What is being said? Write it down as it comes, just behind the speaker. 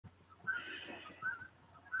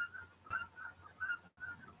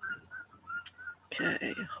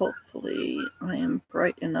Okay, hopefully I am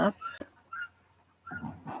bright enough.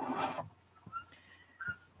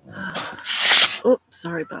 Oops,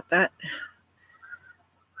 sorry about that.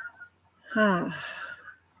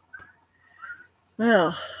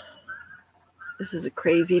 Well, this is a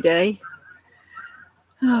crazy day.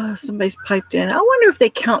 Somebody's piped in. I wonder if they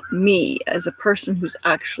count me as a person who's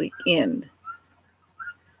actually in.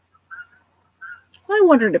 I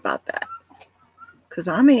wondered about that. Because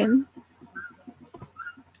I'm in.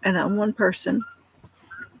 And I'm one person.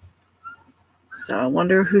 So I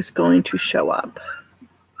wonder who's going to show up.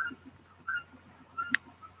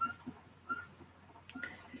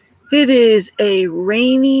 It is a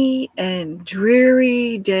rainy and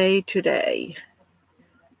dreary day today.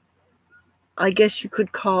 I guess you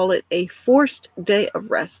could call it a forced day of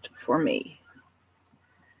rest for me.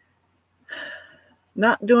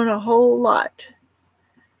 Not doing a whole lot.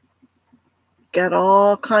 Got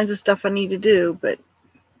all kinds of stuff I need to do, but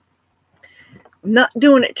not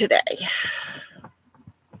doing it today.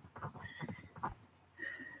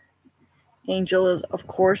 Angel, of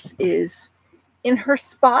course, is in her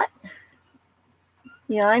spot.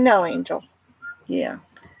 Yeah, I know, Angel. Yeah.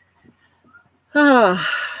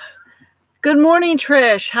 Good morning,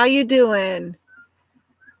 Trish. How you doing?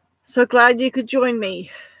 So glad you could join me.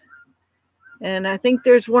 And I think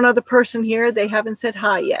there's one other person here. They haven't said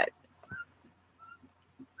hi yet.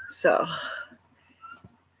 So,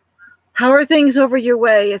 how are things over your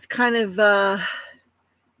way? It's kind of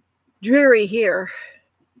dreary here.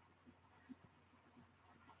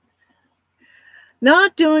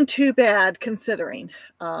 Not doing too bad considering.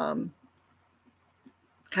 Had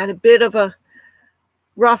a bit of a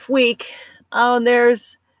rough week. Oh, and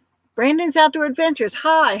there's Brandon's Outdoor Adventures.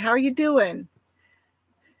 Hi, how are you doing?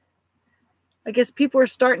 I guess people are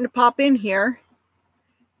starting to pop in here.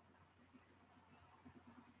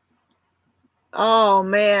 Oh,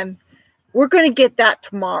 man. We're going to get that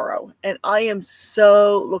tomorrow, and I am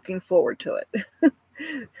so looking forward to it.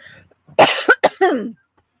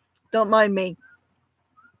 Don't mind me.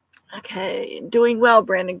 Okay, doing well,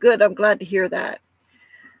 Brandon. Good. I'm glad to hear that.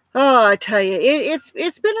 Oh, I tell you, it's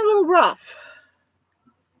been a little rough.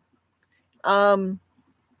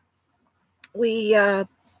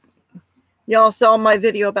 Y'all saw my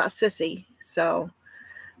video about Sissy, so,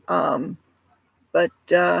 but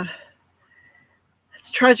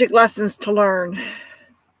it's tragic lessons to learn.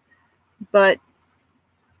 But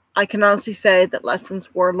I can honestly say that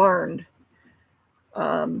lessons were learned,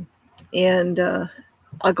 and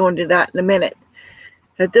I'll go into that in a minute.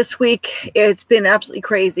 This week, it's been absolutely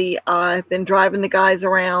crazy. I've been driving the guys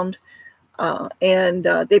around, and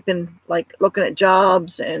they've been like looking at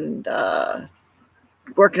jobs and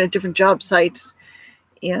working at different job sites.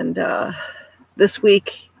 And this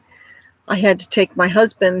week, I had to take my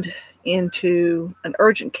husband into an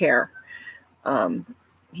urgent care.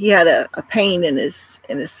 He had a pain in his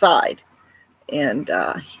side, and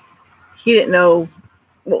he didn't know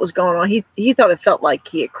what was going on. He thought it felt like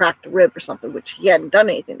he had cracked a rib or something, which he hadn't done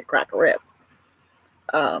anything to crack a rib.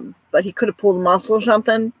 But he could have pulled a muscle or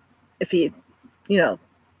something if he,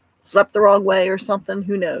 slept the wrong way or something.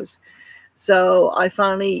 Who knows? So I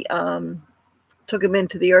finally took him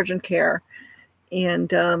into the urgent care,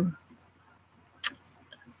 and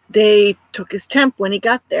they took his temp when he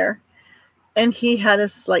got there, and he had a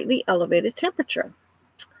slightly elevated temperature.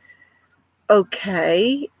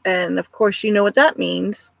 Okay, and of course, you know what that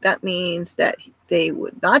means. That means that they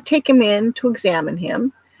would not take him in to examine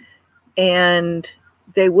him, and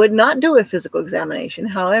they would not do a physical examination.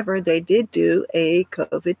 However, they did do a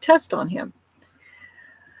COVID test on him.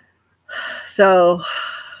 So,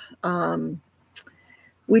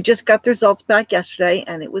 we just got the results back yesterday,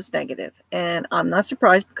 and it was negative. And I'm not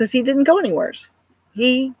surprised because he didn't go anywhere.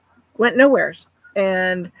 He went nowhere.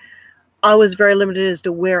 And I was very limited as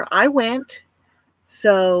to where I went.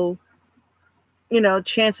 So,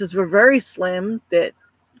 chances were very slim that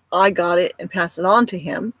I got it and passed it on to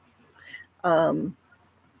him.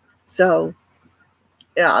 So,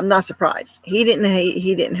 yeah, I'm not surprised. He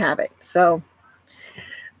didn't have it. So,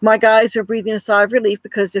 my guys are breathing a sigh of relief,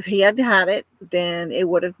 because if he had had it, then it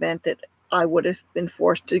would have meant that I would have been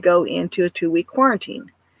forced to go into a 2-week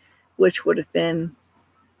quarantine, which would have been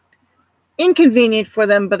inconvenient for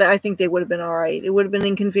them, but I think they would have been all right. It would have been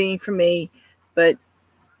inconvenient for me, but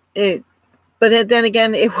then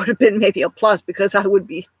again, it would have been maybe a plus, because I would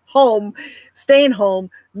be home, staying home,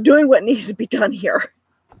 doing what needs to be done here.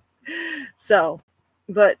 So,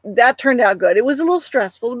 but that turned out good. It was a little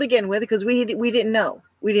stressful to begin with, because we didn't know.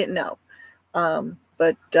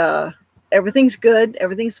 But everything's good.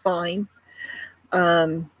 Everything's fine.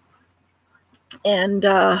 And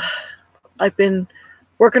I've been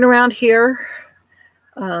working around here.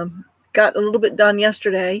 Got a little bit done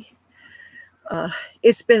yesterday.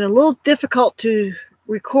 It's been a little difficult to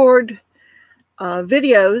record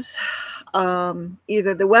videos.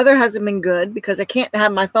 Either the weather hasn't been good because I can't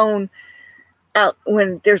have my phone out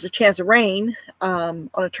when there's a chance of rain on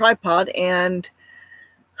a tripod, and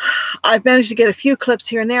I've managed to get a few clips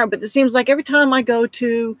here and there, but it seems like every time I go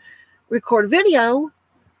to record video,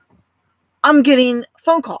 I'm getting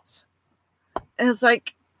phone calls. And it's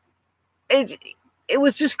like, it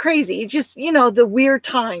was just crazy. It's just, the weird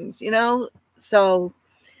times, So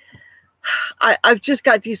I've just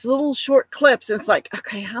got these little short clips. And it's like,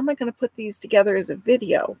 okay, how am I going to put these together as a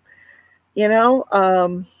video?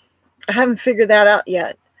 I haven't figured that out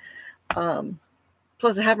yet.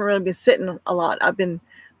 Plus, I haven't really been sitting a lot. I've been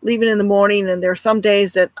leaving in the morning, and there are some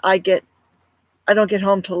days that I don't get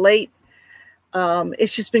home till late.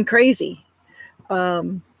 It's just been crazy. But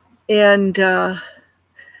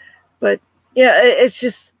yeah, it's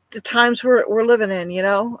just the times we're living in,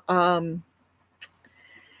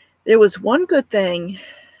 There was one good thing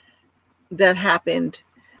that happened,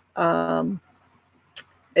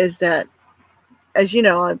 is that, as you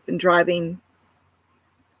know, I've been driving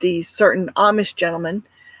these certain Amish gentlemen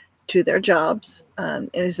to their jobs, and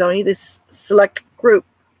it's only this select group,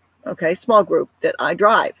 okay, small group, that I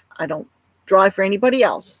drive. I don't drive for anybody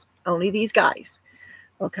else, only these guys,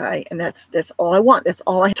 okay, and that's all I want. That's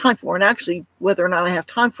all I have time for, and actually, whether or not I have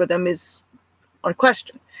time for them is on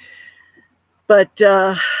question. But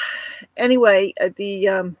anyway, I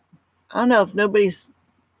don't know if nobody's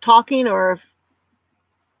talking or if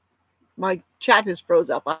my chat has froze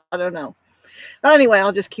up. I don't know. But anyway,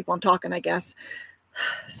 I'll just keep on talking, I guess.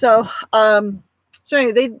 So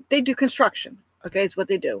anyway, they do construction. Okay, it's what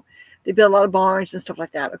they do. They build a lot of barns and stuff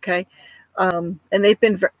like that. Okay, and they've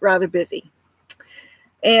been rather busy.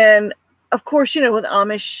 And of course, with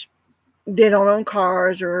Amish, they don't own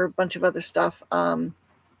cars or a bunch of other stuff.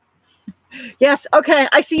 Yes, okay,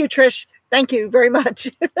 I see you, Trish. Thank you very much.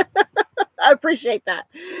 I appreciate that.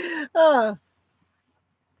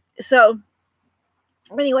 So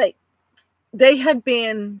anyway, they had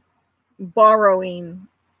been borrowing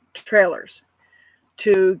trailers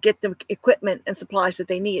to get the equipment and supplies that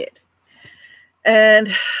they needed.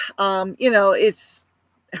 And, it's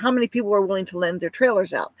how many people were willing to lend their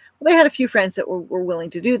trailers out. Well, they had a few friends that were willing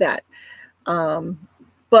to do that.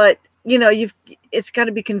 But, it's got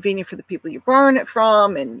to be convenient for the people you borrow it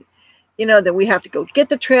from. And, then we have to go get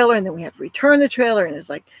the trailer, and then we have to return the trailer. And it's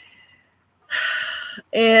like,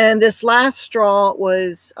 and this last straw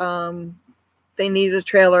was, they needed a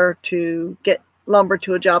trailer to get lumber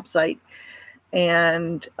to a job site.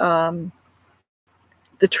 And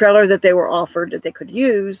the trailer that they were offered that they could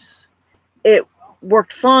use, it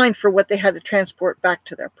worked fine for what they had to transport back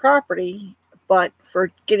to their property. But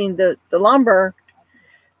for getting the lumber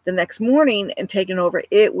the next morning and taking over,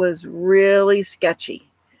 it was really sketchy.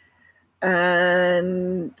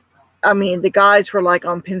 And I mean, the guys were like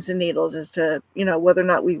on pins and needles as to, whether or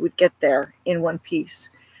not we would get there in one piece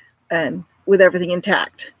and with everything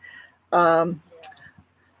intact.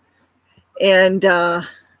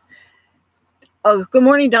 Oh, good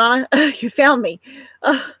morning, Donna. You found me.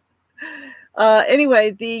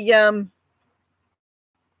 Anyway,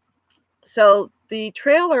 so the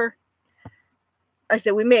trailer, I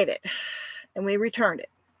said, we made it and we returned it.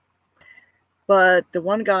 But the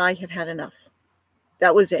one guy had had enough.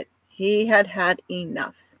 That was it. He had had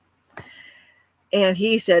enough. And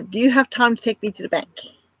he said, do you have time to take me to the bank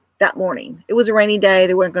that morning? It was a rainy day.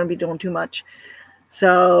 They weren't going to be doing too much.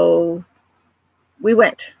 So we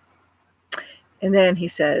went. And then he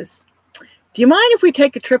says, do you mind if we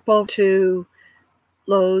take a trip over to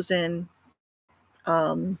Lowe's and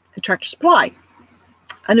Tractor Supply?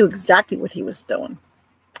 I knew exactly what he was doing.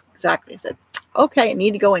 Exactly. I said, okay, I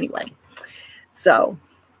need to go anyway. So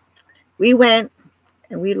we went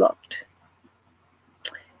and we looked.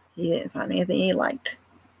 He didn't find anything he liked.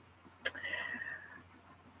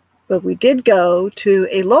 But we did go to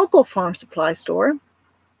a local farm supply store,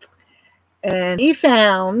 and he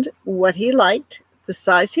found what he liked, the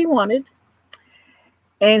size he wanted.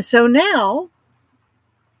 And so now,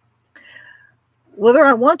 whether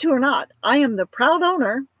I want to or not, I am the proud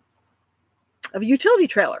owner of a utility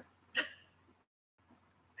trailer.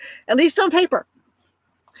 At least on paper.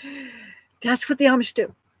 That's what the Amish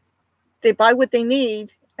do. They buy what they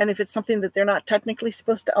need, and if it's something that they're not technically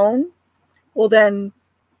supposed to own, well then,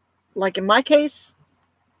 like in my case,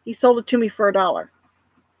 he sold it to me for $1.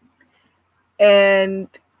 And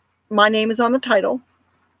my name is on the title.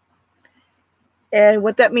 And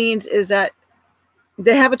what that means is that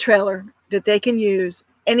they have a trailer that they can use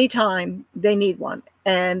anytime they need one.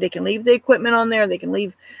 And they can leave the equipment on there. They can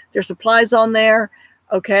leave their supplies on there.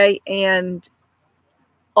 Okay. And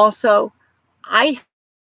also, I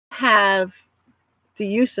have the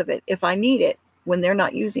use of it if I need it when they're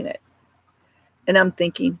not using it. And I'm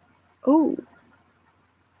thinking, oh,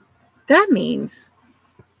 that means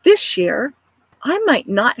this year I might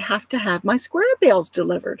not have to have my square bales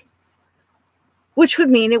delivered, which would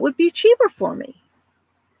mean it would be cheaper for me.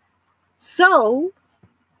 So,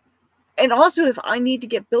 and also if I need to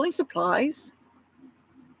get building supplies,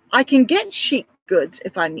 I can get sheet goods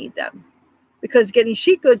if I need them, because getting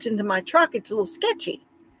sheet goods into my truck, it's a little sketchy.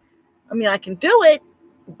 I mean, I can do it,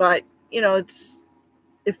 but it's,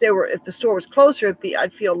 if the store was closer,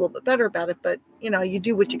 I'd feel a little bit better about it. But you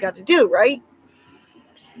do what you got to do, right?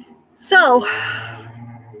 So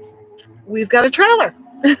we've got a trailer.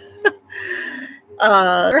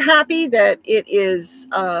 They're happy that it is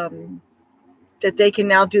that they can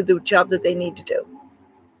now do the job that they need to do.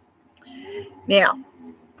 Now,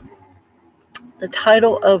 the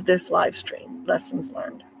title of this live stream, Lessons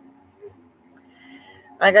Learned.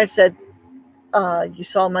 Like I said, you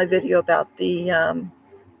saw my video about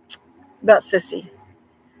about Sissy.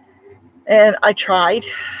 And I tried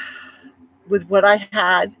with what I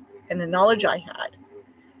had and the knowledge I had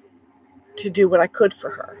to do what I could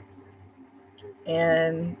for her.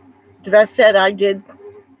 And the vet said I did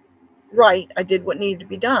right. I did what needed to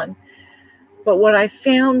be done. But what I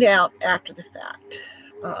found out after the fact,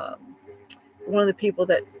 one of the people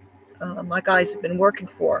that my guys have been working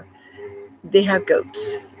for, they have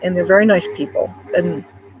goats, and they're very nice people, and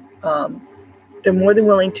they're more than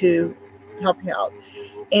willing to help you out.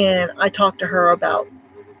 And I talked to her about,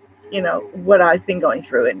 what I've been going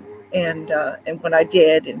through and what I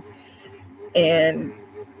did, and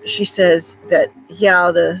she says that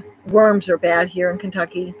the worms are bad here in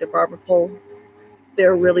Kentucky, the barber pole,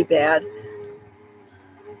 they're really bad.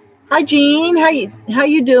 Hi Jean, how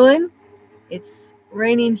you doing? It's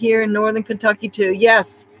raining here in northern Kentucky too.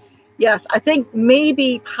 Yes. I think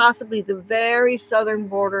maybe possibly the very southern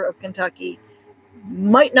border of Kentucky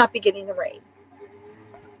might not be getting the rain.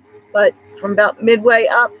 But from about midway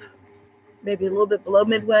up, maybe a little bit below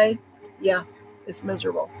midway, it's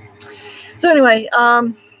miserable. So anyway,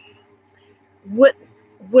 what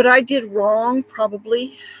I did wrong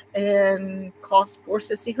probably and cost poor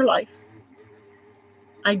Sissy her life,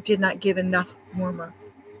 I did not give enough warmer.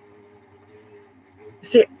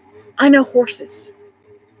 See, I know horses,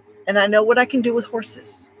 and I know what I can do with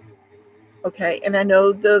horses. Okay, and I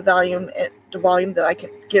know the volume that I can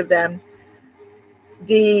give them.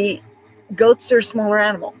 The goats are a smaller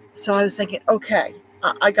animal, so I was thinking, okay,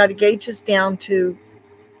 I got to gauge this down to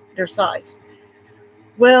their size.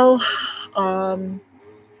 Well,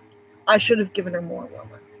 I should have given her more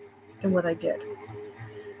warmer than what I did.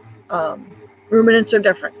 Ruminants are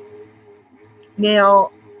different.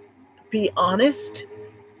 Now, be honest,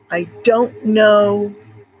 I don't know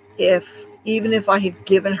if, even if I had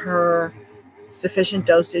given her sufficient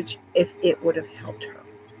dosage, if it would have helped her.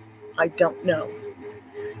 I don't know.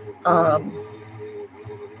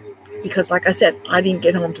 Because like I said, I didn't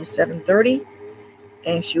get home till 7:30,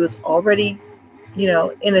 and she was already,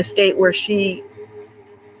 in a state where she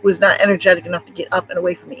was not energetic enough to get up and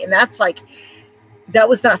away from me. And that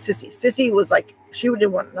was not Sissy. Sissy was like, she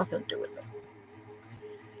didn't want nothing to do with me.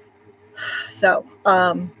 So,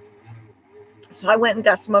 so I went and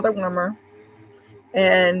got some other warmer,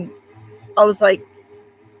 and I was like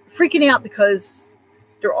freaking out because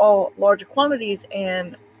they're all larger quantities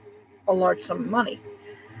and a large sum of money.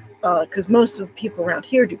 Because most of the people around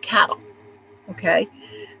here do cattle. Okay.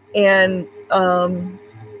 And,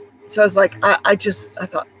 so I was like, I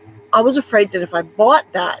thought, I was afraid that if I bought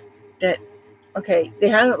that, okay, they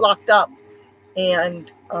had it locked up,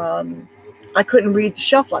 and I couldn't read the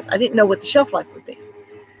shelf life. I didn't know what the shelf life would be.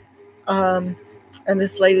 And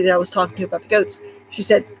this lady that I was talking to about the goats, she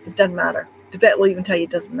said, it doesn't matter. The vet will even tell you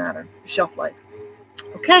it doesn't matter. Shelf life.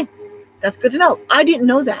 Okay, that's good to know. I didn't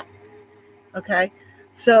know that. Okay,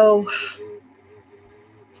 so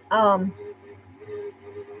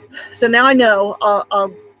so now I know.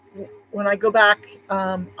 When I go back,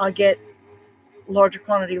 I'll get larger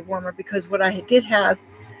quantity of warmer, because what I did have,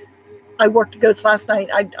 I worked the goats last night.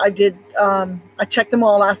 I checked them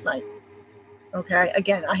all last night. Okay.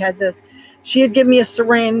 Again, she had given me a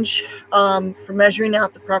syringe, for measuring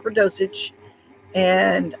out the proper dosage,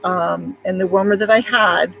 and the warmer that I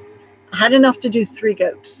had enough to do 3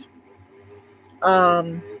 goats.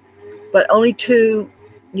 But only 2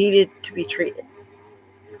 needed to be treated.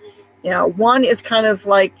 Now, one is kind of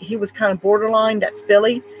like, he was kind of borderline. That's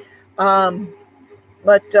Billy.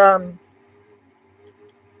 But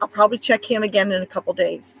I'll probably check him again in a couple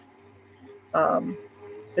days.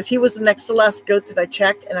 Because he was the next to last goat that I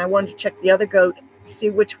checked, and I wanted to check the other goat, see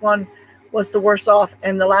which one was the worse off.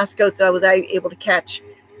 And the last goat that I was able to catch,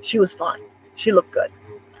 she was fine. She looked good.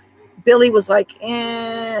 Billy was like,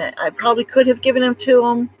 I probably could have given him to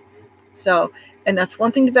him. So, and that's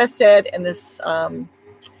one thing the vet said. And this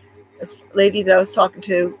lady that I was talking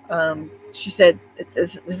to, she said,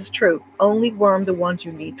 this is true. Only worm the ones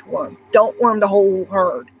you need to worm. Don't worm the whole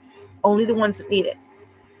herd. Only the ones that need it.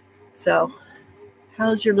 So,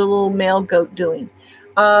 how's your little male goat doing?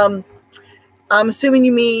 I'm assuming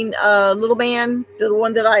you mean little man, the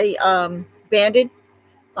one that I banded.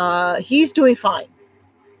 He's doing fine.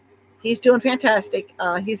 He's doing fantastic.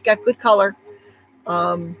 He's got good color.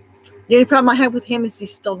 The only problem I have with him is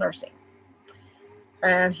he's still nursing.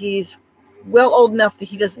 And he's well old enough that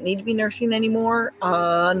he doesn't need to be nursing anymore.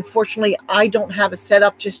 Unfortunately, I don't have a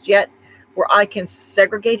setup just yet where I can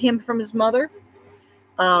segregate him from his mother.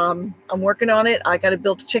 I'm working on it. I got to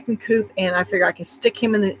build a chicken coop, and I figure I can stick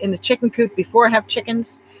him in the chicken coop before I have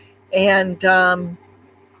chickens. And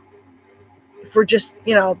for just,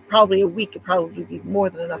 probably a week, it probably be more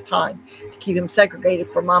than enough time to keep him segregated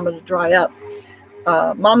for Mama to dry up.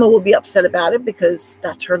 Mama will be upset about it because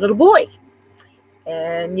that's her little boy.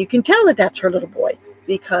 And you can tell that that's her little boy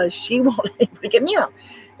because she won't get,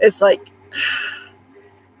 it's like,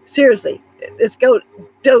 seriously, this goat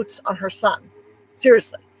dotes on her son.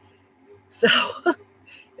 Seriously. So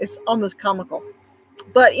it's almost comical.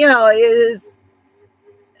 But, it is,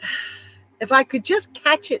 if I could just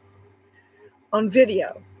catch it on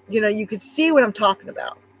video, you could see what I'm talking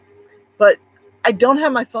about. But I don't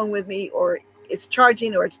have my phone with me, or it's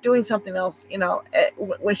charging, or it's doing something else,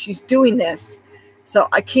 when she's doing this. So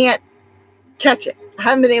I can't catch it. I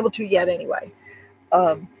haven't been able to yet anyway.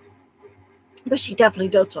 But she definitely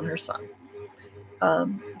dotes on her son.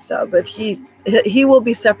 But he will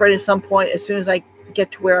be separated at some point as soon as I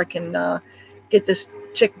get to where I can get this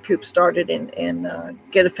chicken coop started and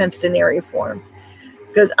get a fenced in area for him.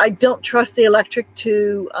 Because I don't trust the electric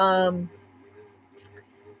to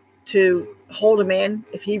hold him in.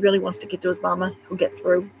 If he really wants to get to his mama, he'll get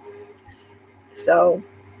through. So,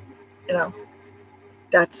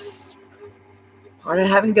 that's part of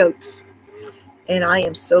having goats. And I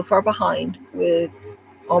am so far behind with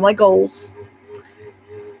all my goals.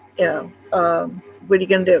 What are you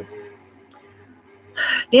going to do?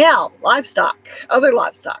 Now, other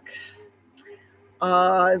livestock.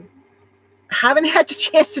 Haven't had the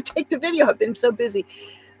chance to take the video. I've been so busy.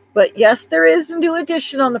 But yes, there is a new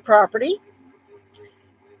addition on the property.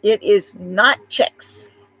 It is not chicks.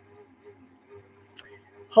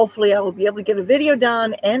 Hopefully, I will be able to get a video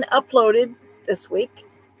done and uploaded this week.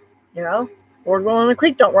 Or going on the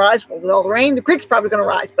creek don't rise. Well, with all the rain, the creek's probably going to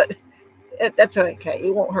rise. But that's okay.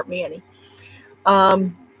 It won't hurt me any.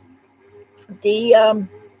 I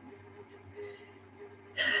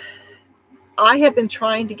have been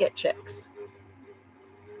trying to get chicks.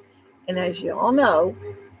 And as you all know,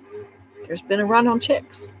 there's been a run on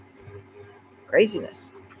chicks.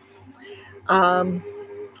 Craziness.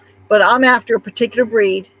 But I'm after a particular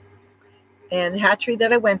breed. And the hatchery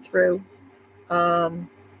that I went through,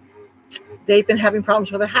 they've been having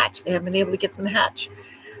problems with their hatch. They haven't been able to get them to hatch.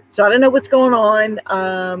 So I don't know what's going on.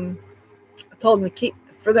 I told them to keep,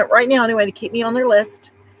 for that right now anyway, to keep me on their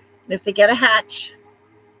list. And if they get a hatch,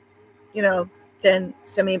 then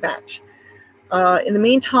send me a batch. In the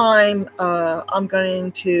meantime, I'm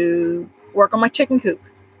going to work on my chicken coop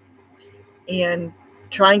and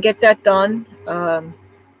try and get that done.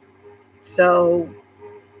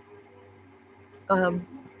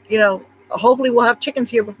 Hopefully we'll have chickens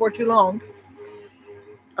here before too long.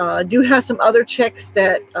 Do have some other chicks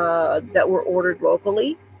that were ordered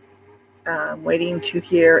locally. I'm waiting to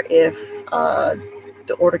hear if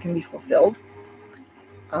the order can be fulfilled.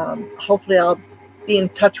 Hopefully I'll be in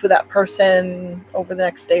touch with that person over the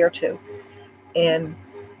next day or two. And,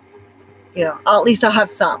 at least I'll have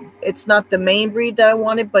some. It's not the main breed that I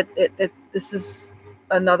wanted, but this is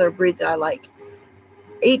another breed that I like.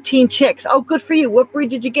 18 chicks. Oh, good for you. What breed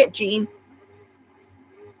did you get, Jean?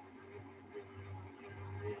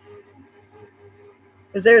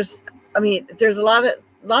 Because there's a lot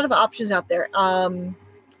of options out there.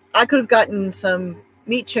 I could have gotten some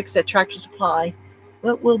meat chicks at Tractor Supply.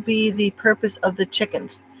 What will be the purpose of the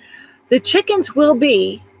chickens? The chickens will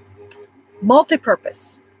be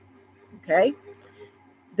multi-purpose. Okay?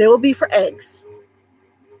 They will be for eggs.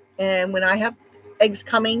 And when I have eggs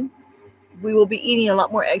coming, we will be eating a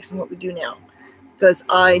lot more eggs than what we do now. Because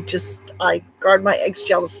I guard my eggs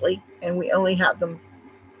jealously, and we only have them,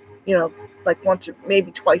 like once or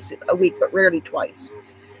maybe twice a week, but rarely twice.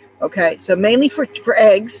 Okay, so mainly for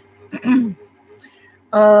eggs.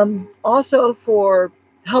 Also for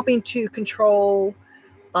helping to control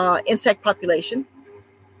insect population.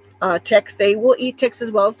 Ticks, they will eat ticks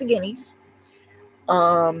as well as the guineas.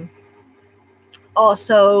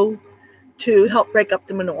 Also to help break up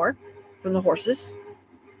the manure from the horses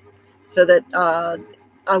so that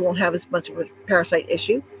I won't have as much of a parasite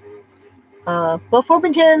issue. Buff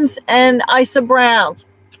Orpingtons and Isa Browns.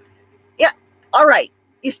 Yeah, all right.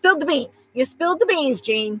 You spilled the beans. You spilled the beans,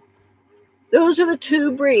 Gene. Those are the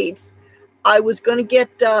two breeds. I was going to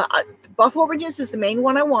get Buff Orpingtons is the main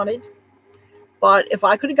one I wanted. But if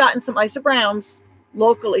I could have gotten some Isa Browns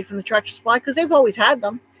locally from the Tractor Supply, because they've always had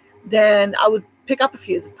them, then I would pick up a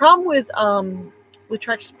few. The problem with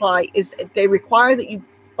Tractor Supply is they require that you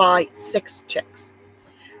buy 6 chicks.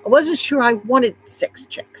 I wasn't sure I wanted 6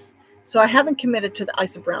 chicks, so I haven't committed to the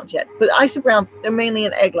Isa Browns yet. But the Isa Browns, they're mainly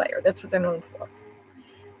an egg layer. That's what they're known for.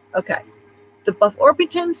 Okay. The Buff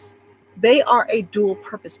Orpingtons, they are a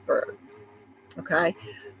dual-purpose bird. Okay.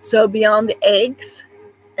 So beyond the eggs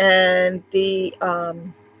and the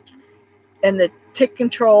tick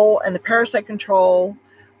control and the parasite control,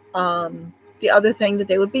 the other thing that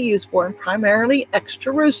they would be used for, and primarily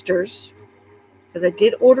extra roosters, because I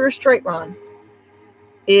did order a straight run,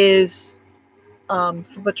 is for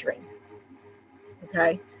butchering.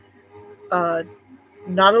 Okay.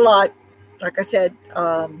 Not a lot. Like I said,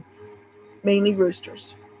 mainly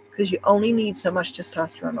roosters, because you only need so much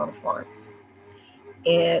testosterone on a farm.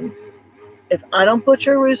 And if I don't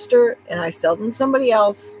butcher a rooster and I sell them to somebody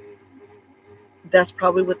else, that's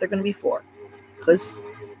probably what they're going to be for, because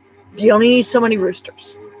you only need so many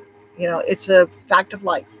roosters. You know, it's a fact of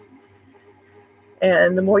life.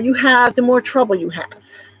 And the more you have, the more trouble you have.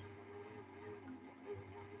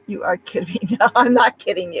 You are kidding me. No, I'm not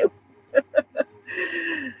kidding you.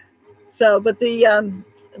 So, but the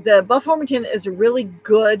Buff Orpington is a really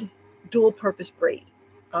good dual-purpose breed.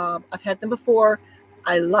 I've had them before.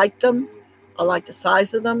 I like them. I like the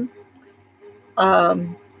size of them.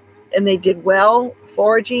 And they did well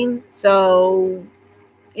foraging. So,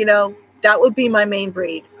 you know, that would be my main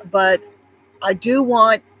breed. But I do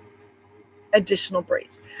want additional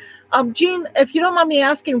breeds. Jean, if you don't mind me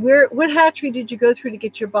asking, what hatchery did you go through to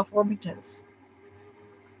get your Buff Orpingtons?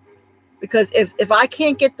 Because if I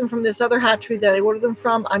can't get them from this other hatchery that I ordered them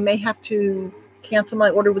from, I may have to cancel my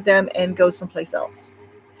order with them and go someplace else.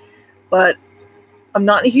 But I'm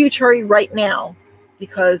not in a huge hurry right now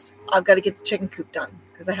because I've got to get the chicken coop done,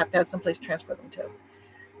 because I have to have someplace to transfer them to.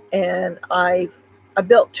 And I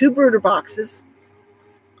built 2 brooder boxes.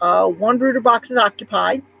 One brooder box is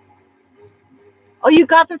occupied. Oh, you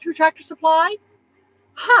got them through Tractor Supply?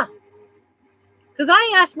 Huh. Because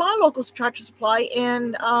I asked my local Tractor Supply,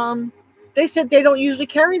 and they said they don't usually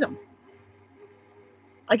carry them.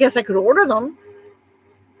 I guess I could order them,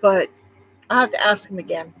 but I have to ask them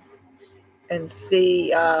again and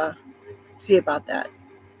see about that.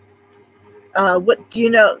 What do you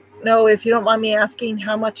know, if you don't mind me asking,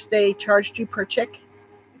 how much they charged you per chick?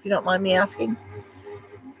 If you don't mind me asking.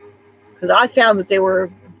 Because I found that they were,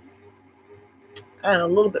 I don't know,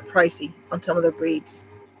 a little bit pricey on some of their breeds.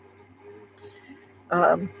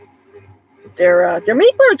 Their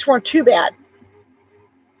meat birds weren't too bad.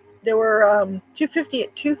 They were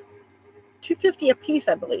 $250 a piece,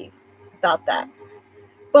 I believe, about that.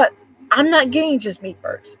 But I'm not getting just meat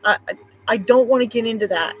birds. I don't want to get into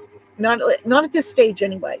that. Not at this stage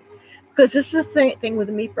anyway. Because this is the thing with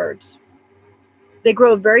the meat birds. They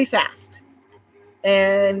grow very fast.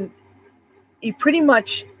 And you pretty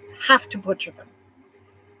much have to butcher them.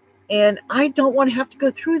 And I don't want to have to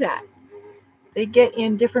go through that. They get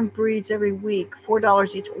in different breeds every week,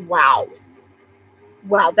 $4 each. Wow.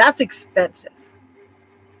 Wow, that's expensive.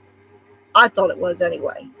 I thought it was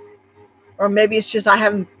anyway. Or maybe it's just I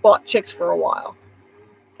haven't bought chicks for a while.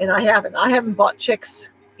 And I haven't bought chicks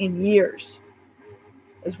in years.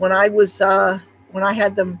 Because when I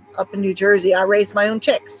had them up in New Jersey, I raised my own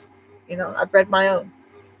chicks. You know, I bred my own.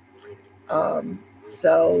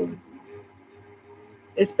 So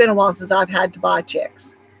it's been a while since I've had to buy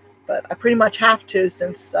chicks. But I pretty much have to,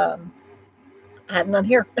 since I have none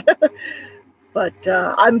here. But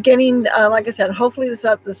I'm getting, like I said, hopefully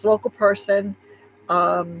this local person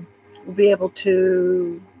will be able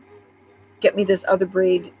to get me this other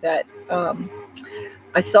breed that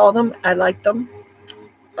I saw them. I liked them.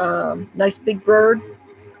 Nice big bird.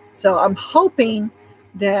 So I'm hoping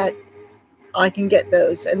that I can get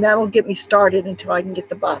those. And that'll get me started until I can get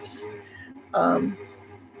the buffs. But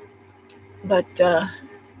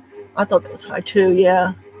I thought that was high too,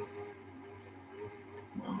 yeah.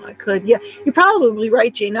 Well, I could, yeah. You're probably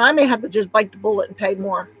right, Gina. I may have to just bite the bullet and pay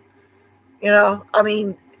more. I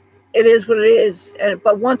mean, it is what it is.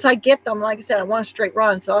 But once I get them, like I said, I want a straight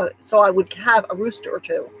run. So I would have a rooster or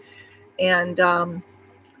two, and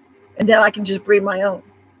then I can just breed my own.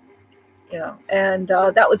 And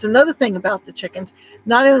that was another thing about the chickens.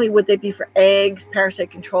 Not only would they be for eggs, parasite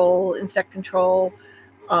control, insect control,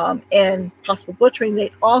 and possible butchering,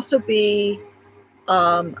 they'd also be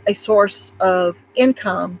a source of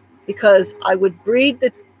income, because I would breed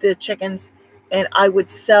the chickens and I would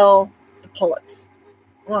sell the pullets.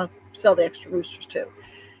 Well, sell the extra roosters too.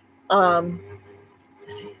 Let's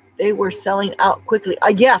see, they were selling out quickly.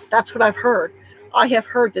 Yes, that's what I've heard. I have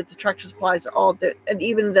heard that the Tractor Supplies are all that, and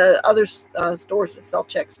even the other stores that sell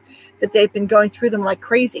chicks, that they've been going through them like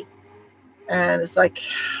crazy. And it's like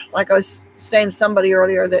I was saying to somebody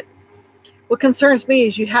earlier, that what concerns me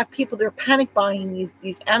is you have people that are panic buying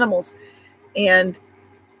these animals, and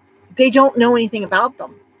they don't know anything about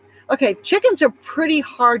them. Okay, chickens are pretty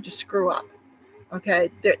hard to screw up.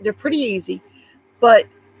 Okay, they're pretty easy, but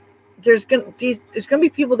there's gonna be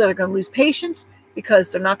people that are going to lose patience because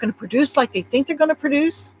they're not going to produce like they think they're going to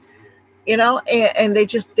produce, and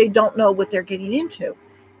they don't know what they're getting into,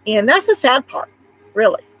 and that's the sad part,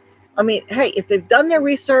 really. I mean, hey, if they've done their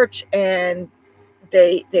research and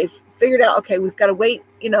they've figured out, okay, we've got to wait,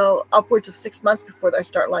 upwards of 6 months before they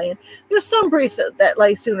start laying. There's some breeds that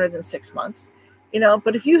lay sooner than 6 months,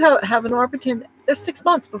 but if you have an Orpington, there's 6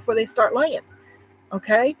 months before they start laying.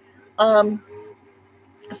 Okay.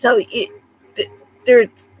 So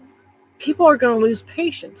people are going to lose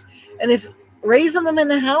patience. And if raising them in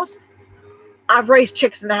the house, I've raised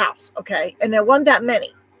chicks in the house. Okay. And there wasn't that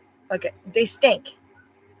many. Okay. They stink.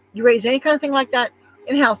 You raise any kind of thing like that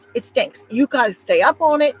in house, it stinks. You got to stay up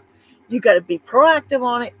on it. You got to be proactive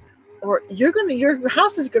on it, or your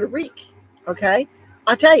house is going to reek. Okay.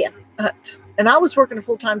 I'll tell you. And I was working a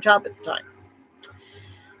full-time job at the time.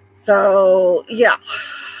 So yeah,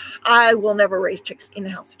 I will never raise chicks in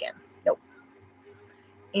the house again. Nope.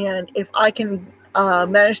 And if I can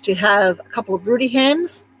manage to have a couple of broody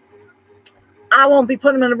hens, I won't be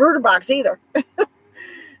putting them in a brooder box either.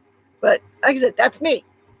 But like I said, that's me.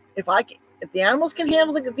 If the animals can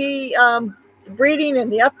handle the breeding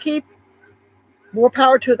and the upkeep, more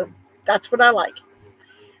power to them. That's what I like.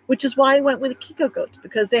 Which is why I went with the Kiko goats,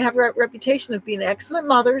 because they have a reputation of being excellent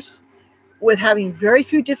mothers with having very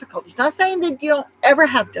few difficulties. Not saying that you don't ever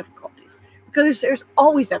have difficulties, because there's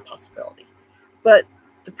always that possibility. But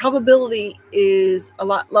the probability is a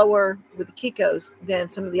lot lower with the Kikos than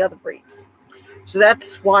some of the other breeds. So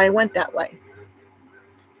that's why I went that way.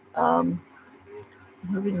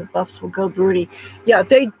 Moving the buffs will go broody. Yeah,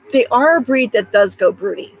 they are a breed that does go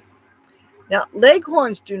broody. Now,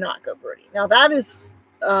 Leghorns do not go broody. Now, that is,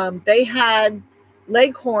 they had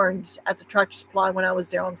Leghorns at the Tractor Supply when I was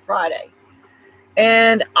there on Friday.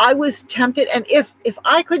 And I was tempted. And if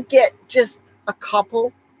I could get just a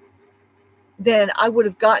couple, then I would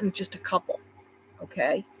have gotten just a couple.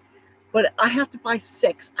 Okay. But I have to buy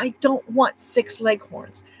 6. I don't want 6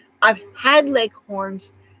 Leghorns. I've had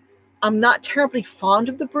Leghorns. I'm not terribly fond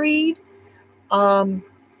of the breed,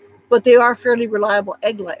 but they are a fairly reliable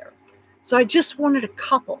egg layer. So I just wanted a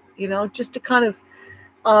couple, just to kind of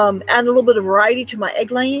add a little bit of variety to my egg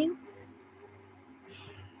laying.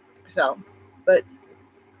 So, but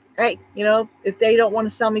hey, if they don't want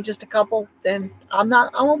to sell me just a couple, then I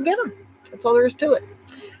won't get them. That's all there is to it.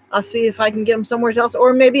 I'll see if I can get them somewhere else,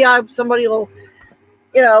 or maybe somebody will,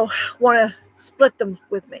 want to split them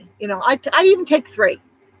with me. I'd even take 3.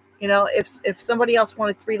 If somebody else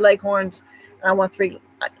wanted 3 Leghorns and I want 3,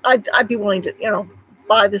 I'd be willing to,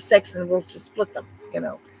 buy the 6 and we'll just split them,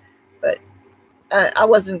 But I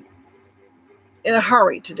wasn't in a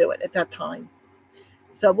hurry to do it at that time.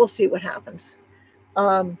 So we'll see what happens.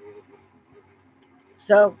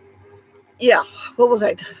 So, yeah, what was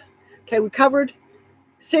I? Okay, we covered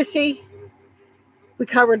Sissy. We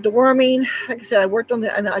covered deworming. Like I said, I worked on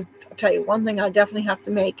and I'll tell you, one thing I definitely have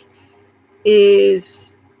to make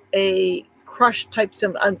is a crush type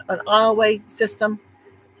an aisleway system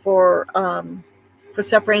for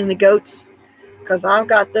separating the goats, because I've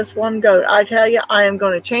got this one goat. I tell you, I am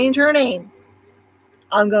going to change her name.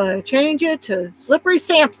 I'm going to change it to Slippery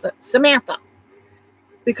Samantha,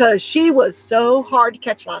 because she was so hard to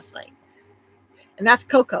catch last night. And that's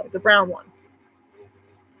Coco, the brown one.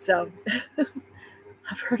 So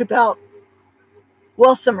I've heard about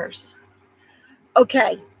Welsumers.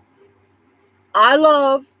 Okay. I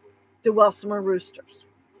love the Welsumer roosters.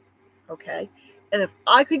 Okay. And if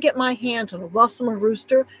I could get my hands on a Welsumer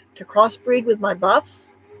rooster to crossbreed with my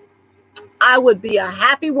buffs, I would be a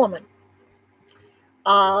happy woman.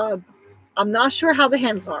 I'm not sure how the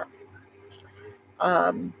hens are.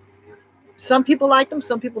 Some people like them,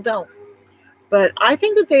 some people don't. But I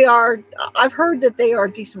think that they are, I've heard that they are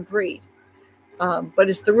a decent breed. But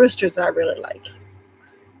it's the roosters that I really like.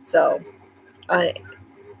 So I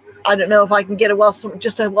don't know if I can get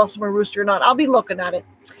just a Welsummer rooster or not. I'll be looking at it.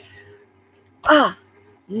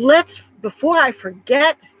 Before I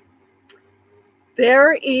forget,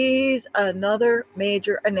 there is another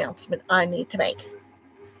major announcement I need to make.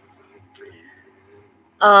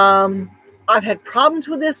 I've had problems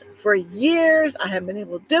with this for years. I haven't been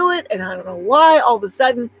able to do it, and I don't know why. All of a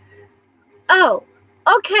sudden, oh,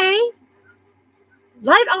 okay,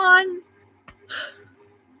 light on.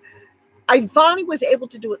 I finally was able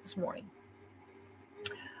to do it this morning.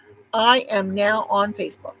 I am now on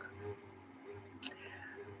Facebook.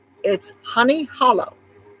 It's Honey Hollow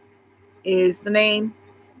is the name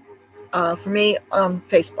for me on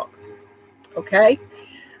Facebook. Okay?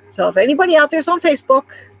 So if anybody out there's on Facebook,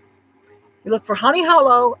 you look for Honey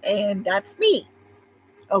Hollow, and that's me.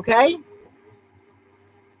 Okay?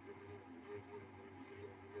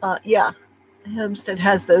 Yeah. Homestead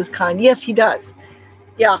has those kind. Yes, he does.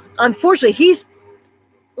 Yeah. Unfortunately, he's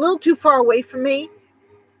a little too far away from me.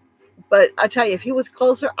 But I tell you, if he was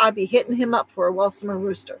closer, I'd be hitting him up for a Welsummer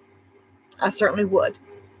rooster. I certainly would.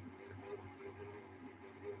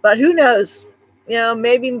 But who knows? You know,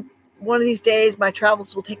 maybe one of these days my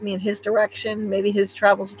travels will take me in his direction. Maybe his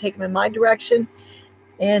travels will take him in my direction.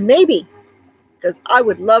 And maybe, because I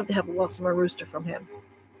would love to have a Welsummer rooster from him.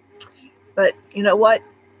 But you know what?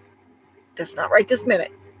 That's not right this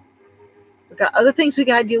minute. We've got other things we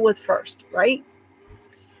got to deal with first, right?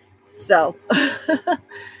 So,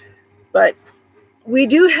 but we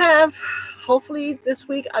do have, hopefully this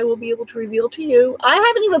week I will be able to reveal to you. I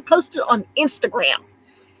haven't even posted on Instagram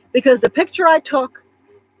because the picture I took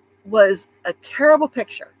was a terrible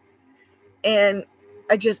picture. And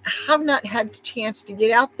I just have not had the chance to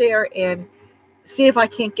get out there and see if I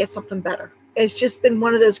can't get something better. It's just been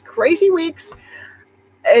one of those crazy weeks.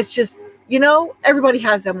 It's just, you know, everybody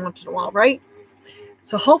has them once in a while, right?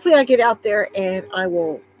 So hopefully I get out there and I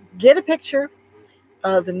will get a picture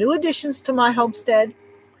of the new additions to my homestead.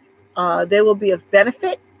 They will be of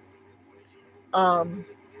benefit. I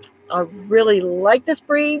really like this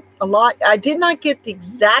breed a lot. I did not get the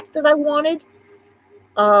exact that I wanted,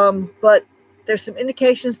 but there's some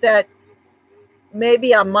indications that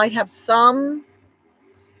maybe I might have some.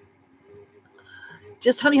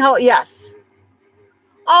 Just Honey Hollow, yes.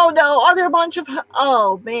 Oh no, are there a bunch of,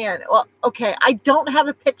 oh man. Well, okay, I don't have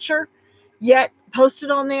a picture yet posted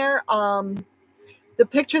on there. The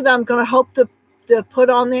picture that I'm going to hope to put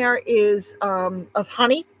on there is of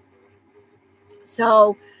honey.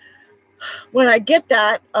 So when I get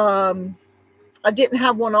that, I didn't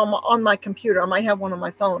have one on my computer. I might have one on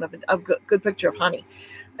my phone of a good picture of honey.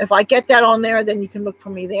 If I get that on there, then you can look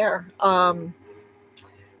for me there. I'm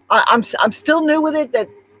still new with it. That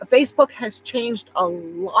Facebook has changed a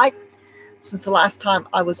lot since the last time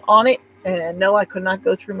I was on it. And no, I could not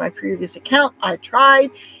go through my previous account. I tried,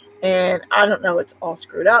 and I don't know. It's all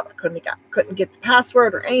screwed up. I couldn't get the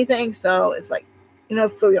password or anything. So it's like, you know,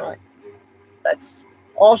 fooey on it. That's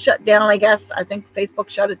all shut down, I guess. I think Facebook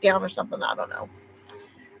shut it down or something. I don't know.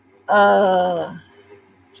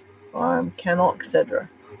 Farm, kennel, etc.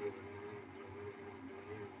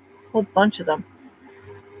 Whole bunch of them.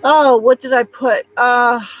 Oh, what did I put?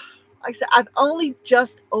 Like I said, I've only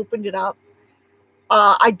just opened it up.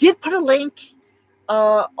 I did put a link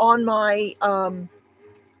on my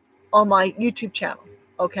YouTube channel.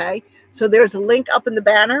 Okay, so there's a link up in the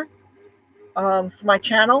banner for my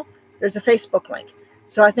channel. There's a Facebook link.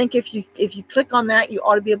 So I think if you click on that, you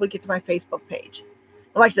ought to be able to get to my Facebook page.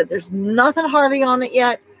 Like I said, there's nothing hardly on it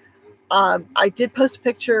yet. I did post a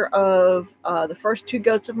picture of the first 2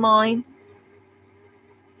 goats of mine.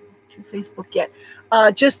 To Facebook yet.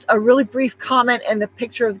 Just a really brief comment and the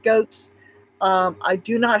picture of the goats. I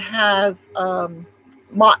do not have a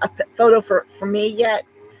photo for me yet,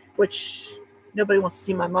 which nobody wants to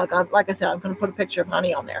see my mug. Like I said, I'm going to put a picture of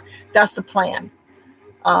honey on there. That's the plan.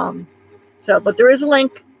 But there is a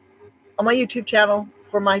link on my YouTube channel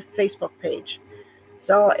for my Facebook page.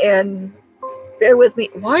 So, and bear with me.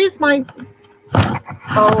 Why is my...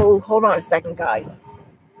 Oh, hold on a second, guys.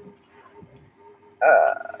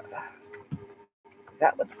 Is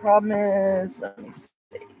that what the problem is? Let me see.